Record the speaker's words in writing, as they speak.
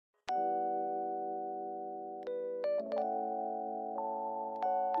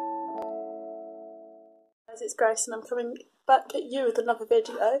guys, it's Grace and I'm coming back at you with another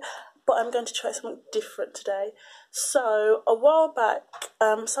video, but I'm going to try something different today. So a while back,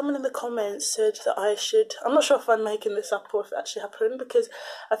 someone in the comments said that I should, I'm not sure if I'm making this up or if it actually happened, because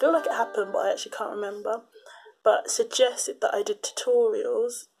I feel like it happened but I actually can't remember, but suggested that I did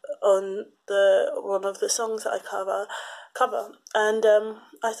tutorials on one of the songs that I cover, and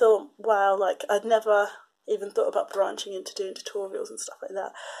I thought, wow, like I'd never even thought about branching into doing tutorials and stuff like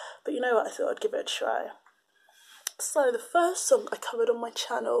that, but you know what, I thought I'd give it a try. So the first song I covered on my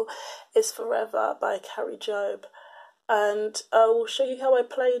channel is Forever by Kari Jobe, and I will show you how I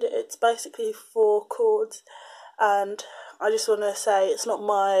played it. It's basically 4 chords, and I just want to say it's not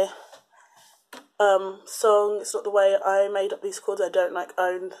my song, it's not the way I made up these chords. I don't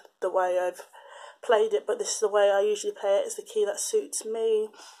own the way I've played it, but this is the way I usually play it. It's the key that suits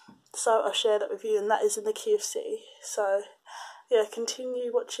me, so I'll share that with you, and that is in the key of C. So yeah,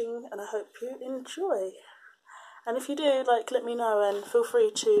 continue watching and I hope you enjoy. And if you do, let me know, and feel free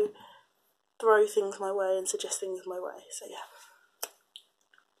to throw things my way and suggest things my way. So yeah.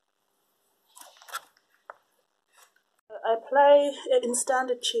 I play it in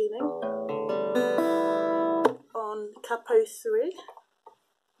standard tuning on capo 3.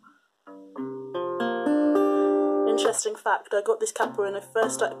 Interesting fact, I got this capo when I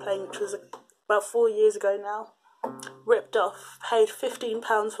first started playing, which was about 4 years ago now. Ripped off, paid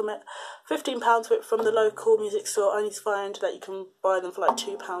 £15 from it, £15 for it from the local music store, only to find that you can buy them for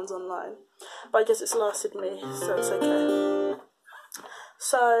 £2 online. But I guess it's lasted me, so it's okay.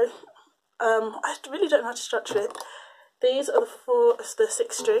 So, I really don't know how to structure it. These are the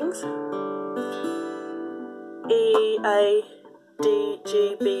 6 strings. E, A, D,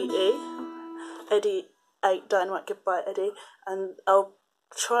 G, B, E. Eddie, 8, Dynamite, Goodbye Eddie. And I'll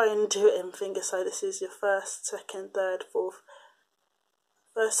try and do it in finger, so this is your 1st, 2nd, 3rd, 4th,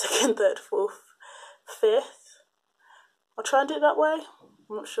 1st, 2nd, 3rd, 4th, 5th. I'll try and do it that way,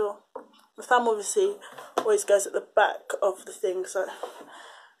 I'm not sure. The thumb obviously always goes at the back of the thing, so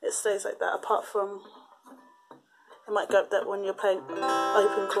it stays like that, apart from it might go up that when you're playing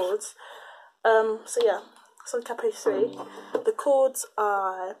open chords. So yeah, so capo 3. The chords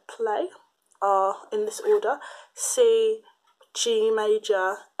I play are in this order: C, G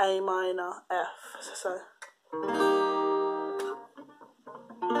major, A minor, F. So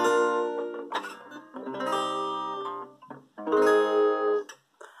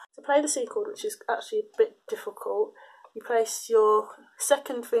to play the C chord, which is actually a bit difficult, you place your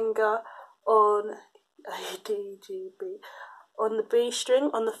 2nd finger on A, D, G, B, on the B string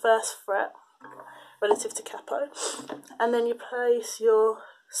on the 1st fret relative to capo, and then you place your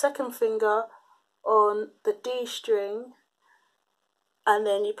 2nd finger on the D string, and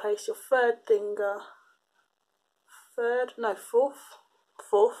then you place your 3rd finger, 4th,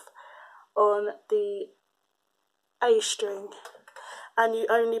 on the A string, and you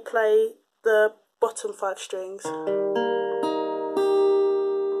only play the bottom 5 strings. So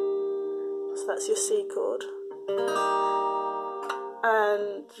that's your C chord.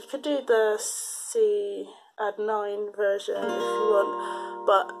 And you could do the C add 9 version if you want,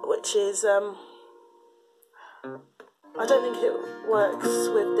 but which is I don't think it works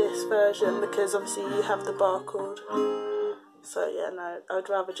with this version, because obviously you have the bar chord. So yeah, no, I'd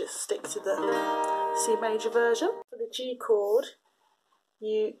rather just stick to the C major version. For the G chord,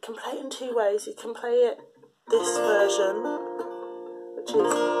 you can play it in 2 ways. You can play it this version, which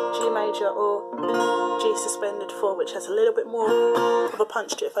is G major, or G suspended 4, which has a little bit more of a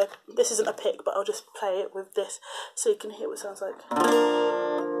punch to it. This isn't a pick, but I'll just play it with this so you can hear what it sounds like.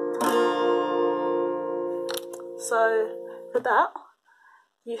 So for that,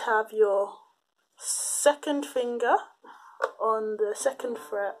 you have your 2nd finger on the 2nd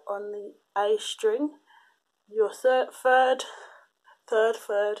fret on the A string, your third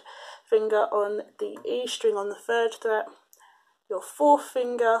finger on the E string on the 3rd fret, your 4th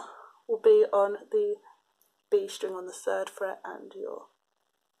finger will be on the B string on the 3rd fret, and your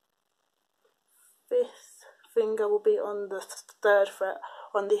 5th finger will be on the 3rd fret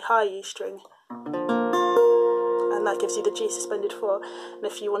on the high E string. And that gives you the G suspended 4. And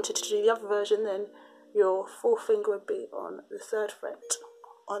if you wanted to do the other version, then your 4th finger would be on the 3rd fret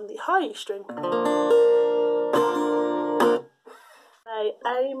on the high E string.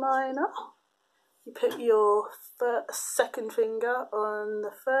 A minor, you put your 2nd finger on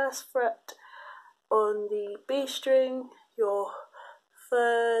the 1st fret on the B string, your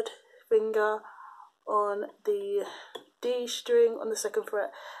 3rd finger on the D string on the 2nd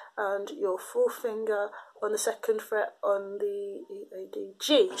fret, and your 4th finger on the 2nd fret on the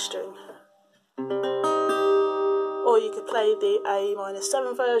G string. Or you could play the A minor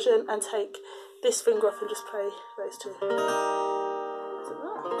 7 version and take this finger off and just play those two. Is it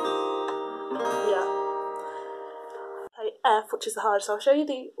that? Yeah. Play F, which is the hardest. I'll show you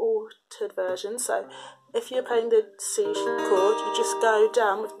the altered version. So if you're playing the C chord, you just go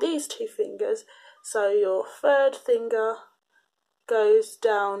down with these two fingers. So your third finger goes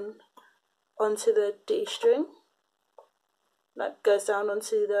down onto the D string, that goes down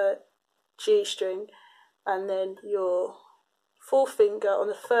onto the G string, and then your fourth finger on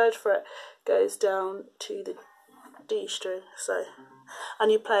the third fret goes down to the D string. So,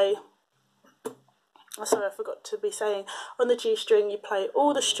 and you play, oh, sorry, I forgot to be saying, on the G string you play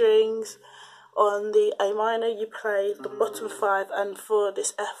all the strings, on the A minor you play the bottom 5, and for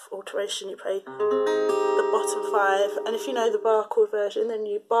this F alteration you play the bottom 5. And if you know the bar chord version, then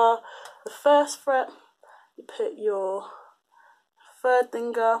you bar the first fret, you put your third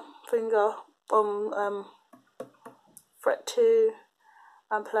finger on fret 2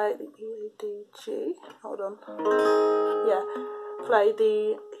 and play the E, A, D, G, hold on, yeah, play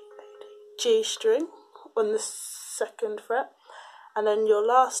the G string on the second fret, and then your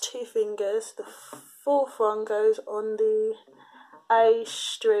last two fingers, the fourth one goes on the A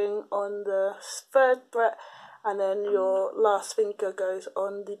string on the third fret, and then your last finger goes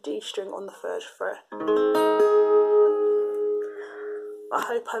on the D string on the third fret. I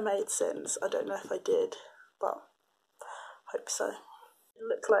hope I made sense. I don't know if I did, but I hope so. It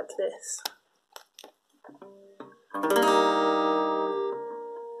looked like this.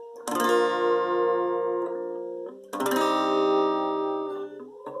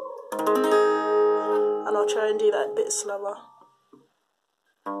 And I'll try and do that a bit slower.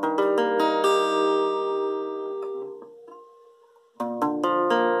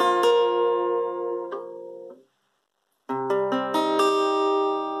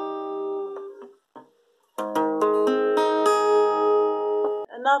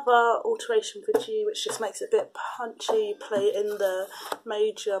 Another alteration for G, which just makes it a bit punchy, you play it in the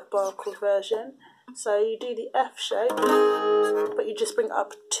major bar chord version. So you do the F shape, but you just bring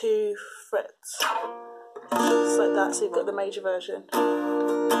up 2 frets, just like that. So you've got the major version.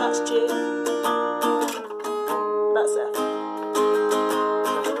 That's G, that's F.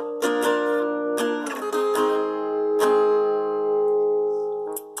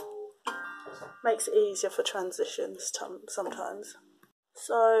 Makes it easier for transitions sometimes.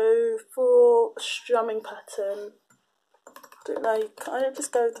 So for strumming pattern, I don't know, you kind of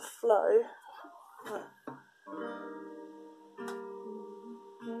just go with the flow.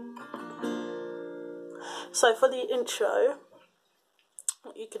 So for the intro,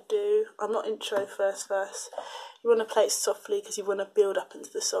 what you could do, I'm not intro first verse, you want to play it softly because you want to build up into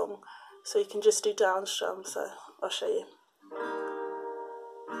the song. So you can just do down strum, so I'll show you.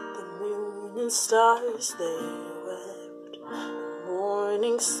 The moon and stars, they wept, the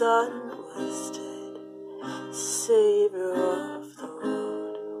morning sun was dead, Saviour of the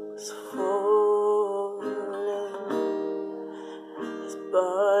world was fallen, his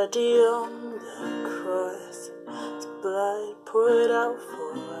body on the cross, his blood poured out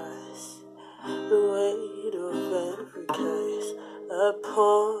for us, the weight of every curse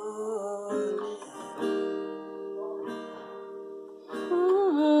upon him.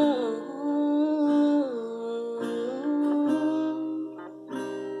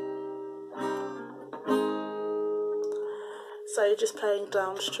 So you're just playing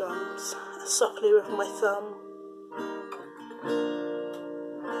down strums softly with my thumb.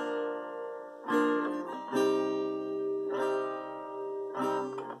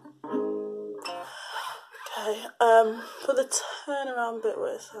 Okay, for the turnaround bit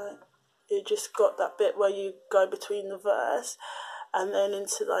where it's like, you just got that bit where you go between the verse and then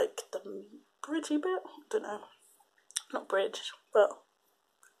into like the bridgey bit, I don't know, not bridge, but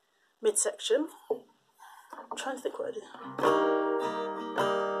midsection. I'm trying to think what I do.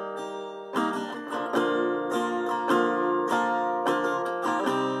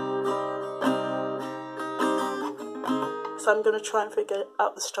 So I'm going to try and figure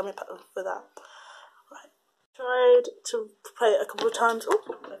out the strumming pattern for that. Right. Tried to play it a couple of times. Oh,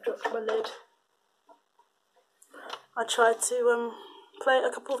 I dropped my lid. I tried to play it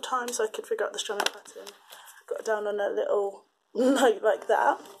a couple of times so I could figure out the strumming pattern. Got it down on a little note like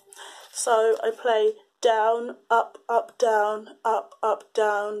that. So I play down, up, up, down, up,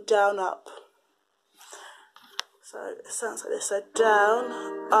 down, up. So it sounds like this. So down,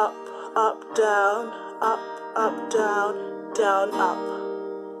 up, down, up, down, up.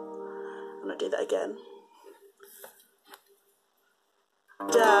 I'm going to do that again.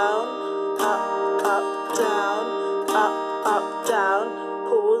 Down, up, down, up, down,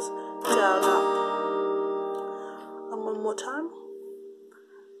 pause, down, up. And one more time.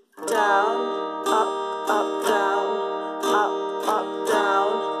 Down,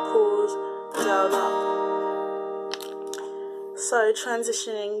 So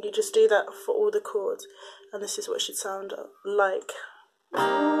transitioning, you just do that for all the chords, and this is what it should sound like.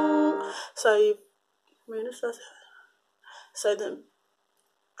 So you so then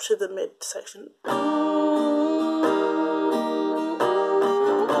to the mid section.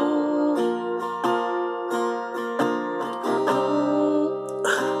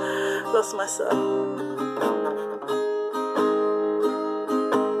 Lost myself.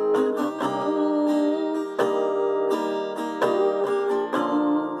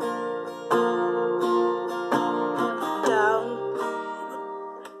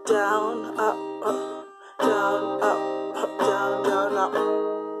 Down, up, down, up, down, down, up.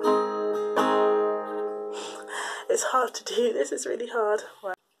 It's hard to do this, it's really hard.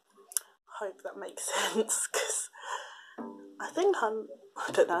 Well, hope that makes sense, because I think I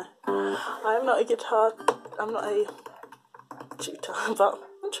don't know. I'm not a guitar, I'm not a tutor, but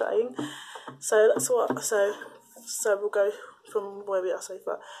I'm trying. So that's what, so we'll go from where we are so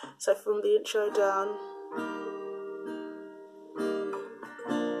far. So from the intro down,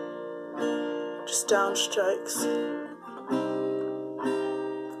 just downstrokes.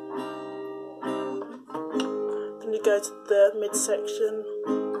 Then you go to the midsection.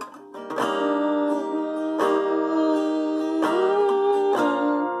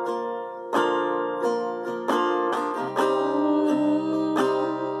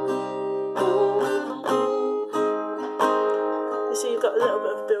 You see you've got a little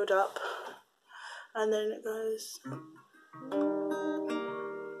bit of build up, and then it goes.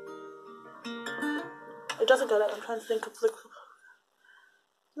 It doesn't go like that. I'm trying to think of the.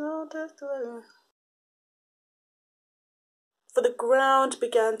 For the ground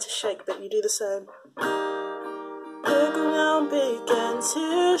began to shake, but you do the same. The ground began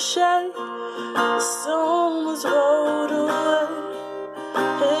to shake, the storm was rolled away.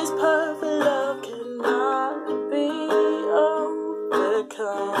 His perfect love cannot be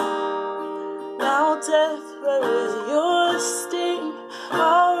overcome. Now death, where is your sting?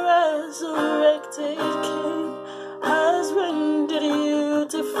 Our resurrected King has rendered you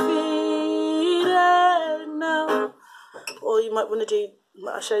defeated now. Or you might want to do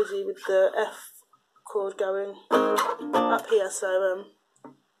what I showed you with the F chord going up here. So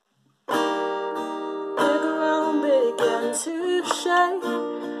the ground began to shake,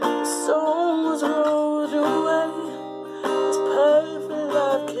 the storm was rolled away. His perfect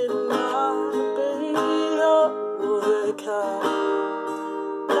love cannot be overcome.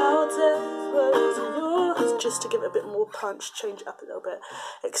 Now death, where is yours? Just to give it a bit more punch, change it up a little bit.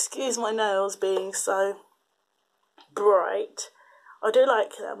 Excuse my nails being so bright. I do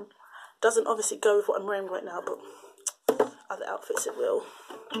like them. Doesn't obviously go with what I'm wearing right now, but other outfits it will.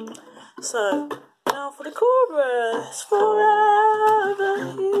 So now for the chorus.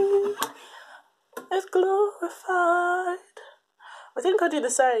 Forever He is glorified. I think I do the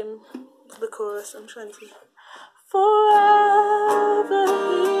same for the chorus. I'm trying to. Forever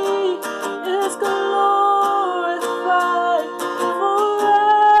He is glorified. Forever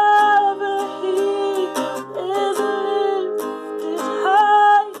He is lifted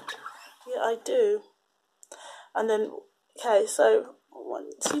high. Yeah, I do. And then, okay, so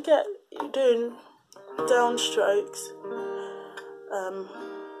once you're doing downstrokes,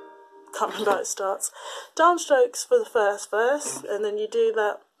 can't remember how it starts. Downstrokes for the first verse, and then you do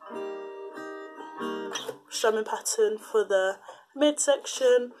that strumming pattern for the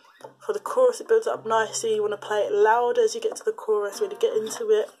midsection. For the chorus, it builds up nicely. You want to play it louder as you get to the chorus, really get into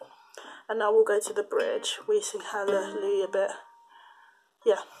it. And now we'll go to the bridge. We sing Hallelujah bit.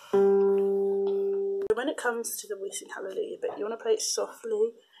 Yeah. When it comes to the We Sing Hallelujah bit, you want to play it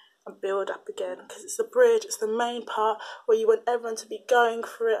softly and build up again, because it's the bridge, it's the main part where you want everyone to be going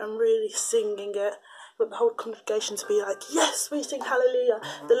for it and really singing it. You want the whole congregation to be like, yes, we sing hallelujah.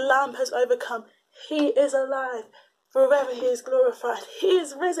 The Lamb has overcome. He is alive. Forever He is glorified. He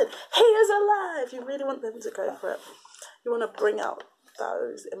is risen. He is alive. You really want them to go for it. You want to bring out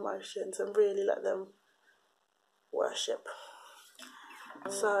those emotions and really let them worship.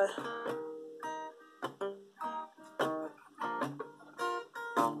 So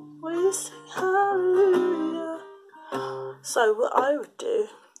we sing hallelujah. So what I would do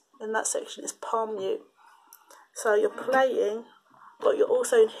in that section is palm mute. So you're playing, but you're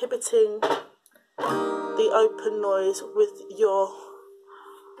also inhibiting the open noise with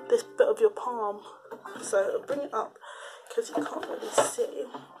this bit of your palm. So bring it up because you can't really see,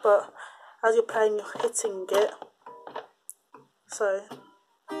 but as you're playing, you're hitting it. So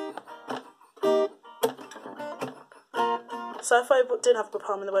if I didn't have my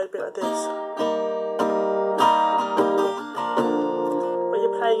palm in the way, it'd be like this. But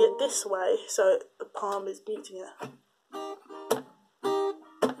you're playing it this way, so the palm is muting it.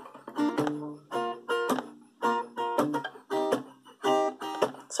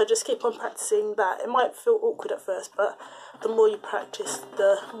 So just keep on practicing that. It might feel awkward at first, but the more you practice,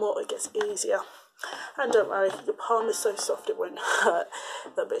 the more it gets easier. And don't worry, your palm is so soft it won't hurt,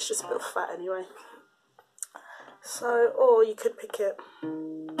 but it's just a bit of fat anyway. So, or you could pick it.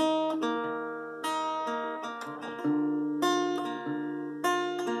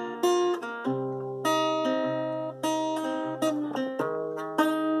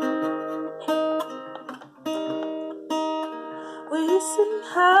 We sing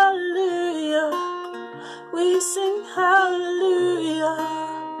hallelujah, we sing hallelujah,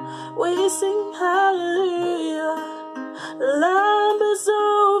 we sing hallelujah. The Lamb is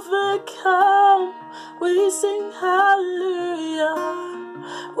overcome. We sing hallelujah,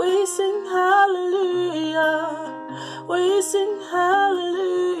 we sing hallelujah, we sing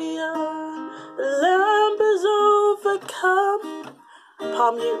hallelujah. The Lamb is overcome.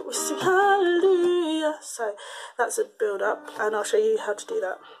 Palm you, we sing hallelujah. So that's a build up, and I'll show you how to do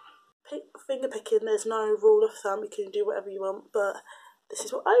that. Finger picking, there's no rule of thumb, you can do whatever you want, but this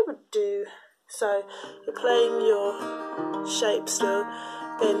is what I would do. So you're playing your shape still,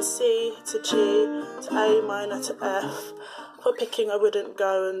 going C to G to A minor to F. For picking, I wouldn't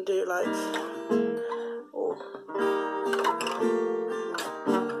go and do like,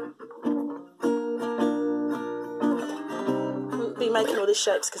 be making all these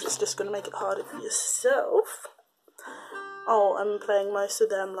shapes because it's just going to make it harder for yourself. Oh, I'm playing most of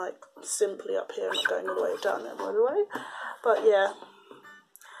them like simply up here, not going all the way down there by the way. But yeah,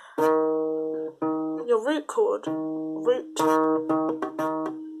 your root chord, root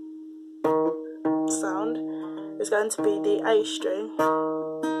sound is going to be the A string.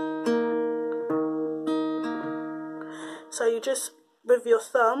 So you just, with your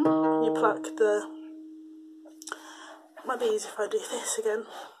thumb, you pluck the, might be easy if I do this again.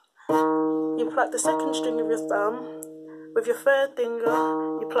 You pluck the second string of your thumb. With your third finger,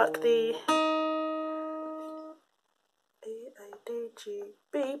 you pluck the E, A, D, G,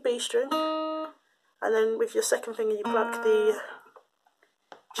 B string. And then with your second finger, you pluck the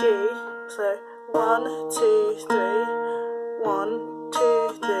G. So 1, 2, 3, 1, 2,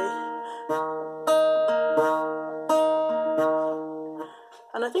 3.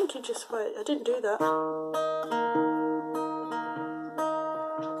 And I think you just, wait, I didn't do that.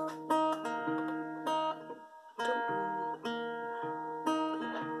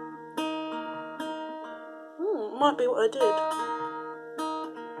 Might be what I did.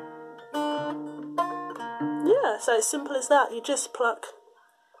 Yeah, so it's simple as that. You just pluck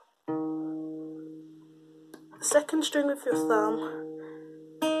the second string with your thumb,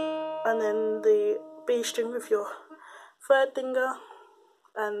 and then the B string with your third finger,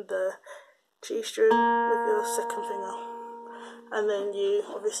 and the G string with your second finger. And then you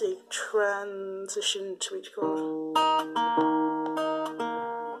obviously transition to each chord.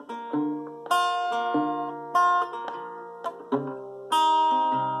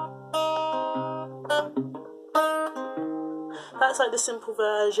 That's like the simple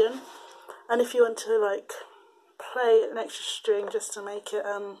version, and if you want to like play an extra string just to make it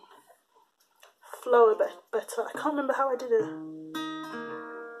flow a bit better, I can't remember how I did it.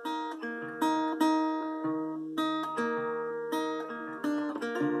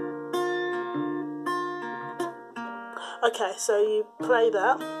 Okay, so you play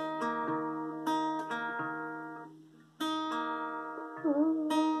that.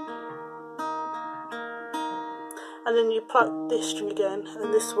 And then you pluck this string again,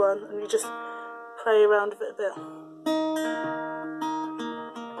 and this one, and you just play around with it a bit.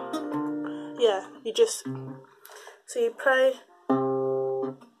 Yeah, you just, so you play,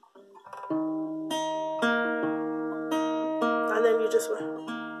 and then you just,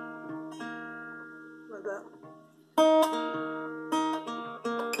 like that.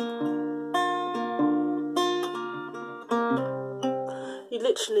 You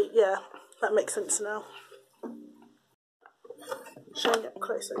literally, yeah, that makes sense now. Showing it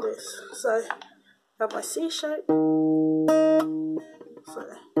close like this. So I have my C shape.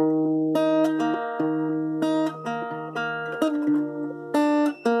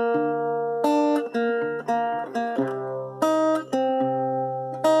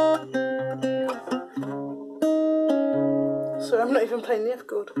 So I'm not even playing the F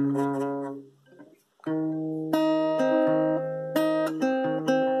chord.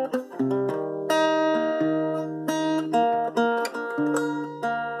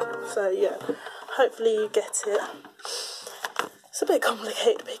 So yeah, hopefully you get it. It's a bit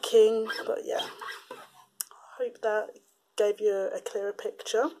complicated picking, but yeah, I hope that gave you a clearer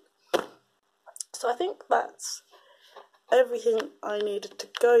picture. So I think that's everything I needed to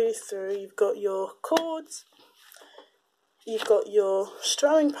go through. You've got your chords, you've got your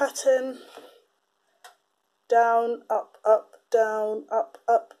strowing pattern, down, up, up, down, up,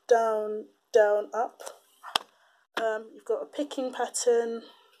 up, down, down, up. You've got a picking pattern,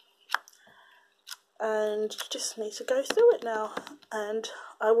 and you just need to go through it now, and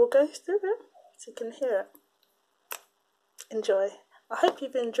I will go through it so you can hear it. Enjoy. I hope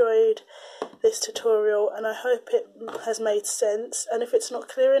you've enjoyed this tutorial, and I hope it has made sense, and if it's not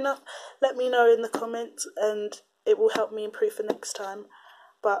clear enough, let me know in the comments and it will help me improve for next time.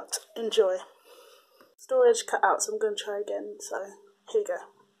 But enjoy. Storage cut out, so I'm going to try again, so here you go.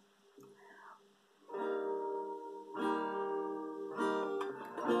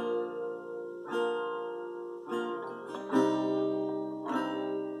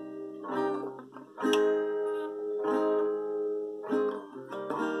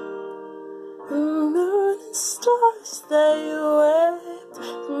 Stars they wept,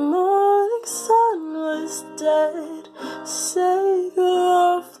 the morning sun was dead,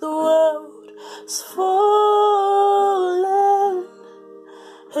 Saviour of the world was fallen,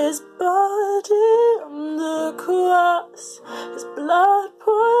 his body on the cross, his blood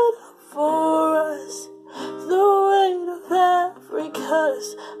poured out for us, the weight of every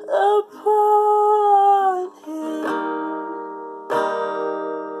curse upon him.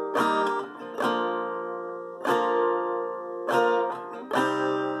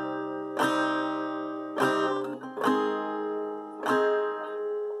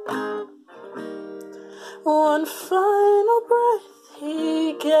 One final breath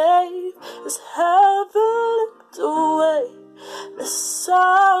he gave as heaven looked away. The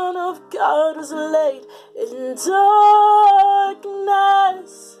Son of God was laid in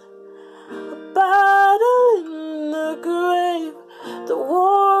darkness, a battle in the grave. The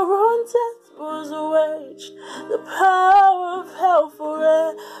war on death was waged, the power of hell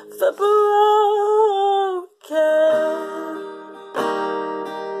forever broken.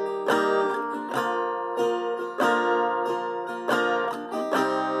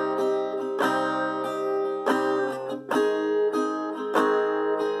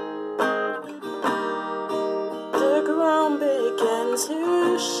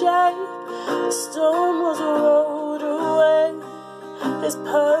 To shake, the storm was rolled away, his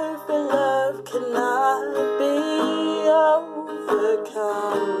perfect love cannot be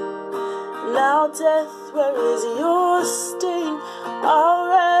overcome. Now death, where is your sting? Our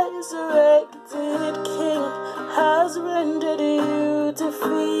resurrected King has rendered you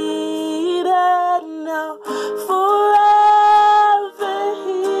defeated. Now forever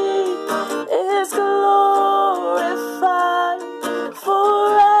he is glorified.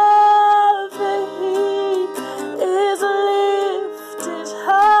 Forever he is lifted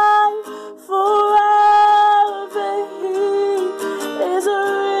high. Forever he is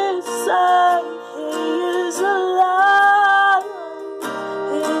risen. He is alive.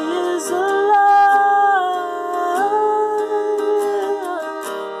 He is alive.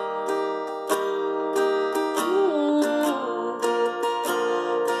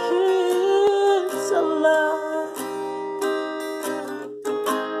 He is alive.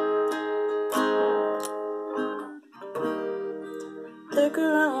 The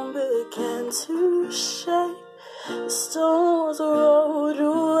ground began to shake, the storms rolled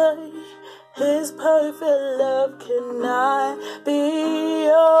away, his perfect love cannot be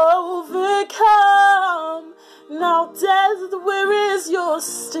overcome. Now death, where is your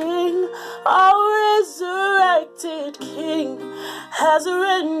sting? Our resurrected King has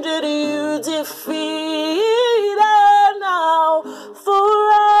rendered you defeated. Now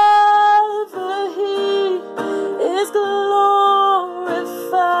forever he is glorified.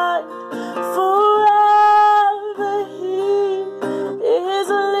 Forever he is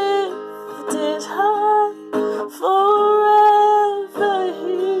lifted high. Forever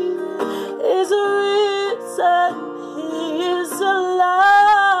he is risen. He is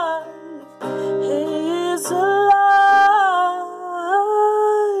alive. He is alive.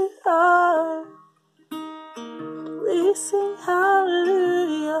 We sing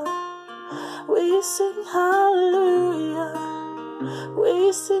hallelujah. We sing hallelujah.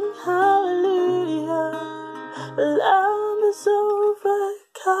 We sing hallelujah. The Lamb is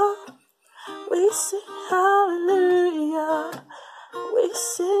overcome. We sing hallelujah. We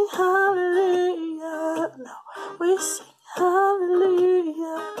sing hallelujah. No, we sing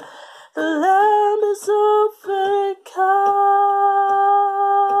hallelujah. The Lamb is overcome.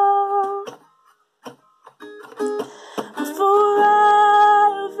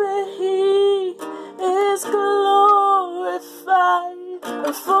 Forever he is glorified.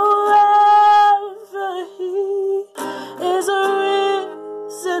 Forever he is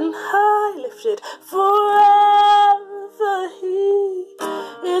risen high, lifted. Forever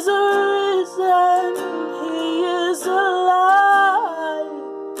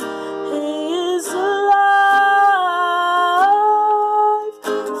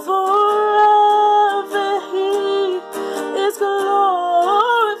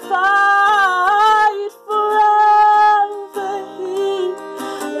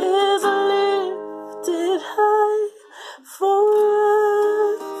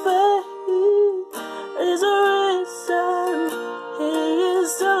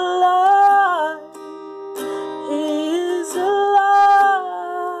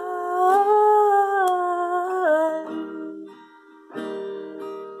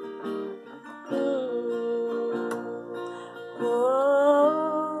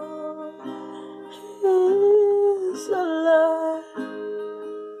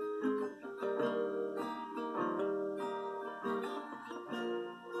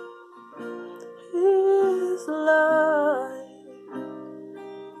this life.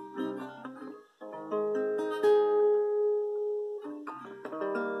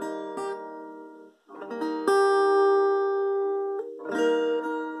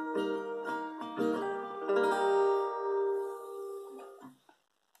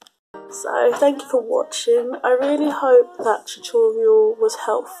 So thank you for watching. I really hope that tutorial was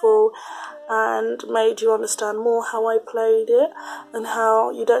helpful and made you understand more how I played it, and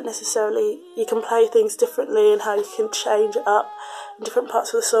how you don't necessarily, you can play things differently, and how you can change it up in different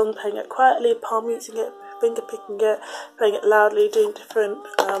parts of the song, playing it quietly, palm muting it, finger picking it, playing it loudly, doing different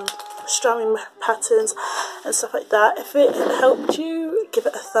strumming patterns and stuff like that. If it helped you, give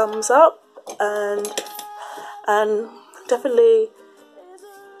it a thumbs up, and definitely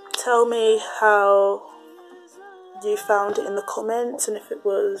tell me how you found it in the comments and if it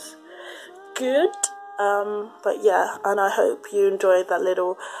was good. But yeah, and I hope you enjoyed that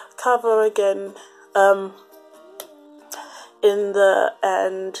little cover again in the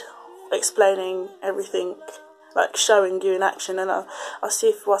end, explaining everything, like showing you in action. And I'll see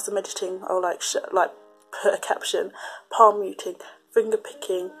if whilst I'm editing I'll like put a caption: palm muting, finger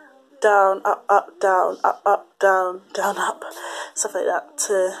picking, down, up, down, down, down, up, stuff like that,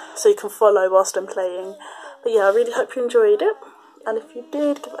 so you can follow whilst I'm playing. But yeah, I really hope you enjoyed it, and if you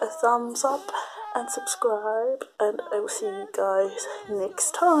did, give it a thumbs up and subscribe, and I will see you guys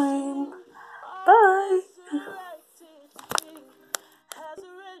next time. Bye.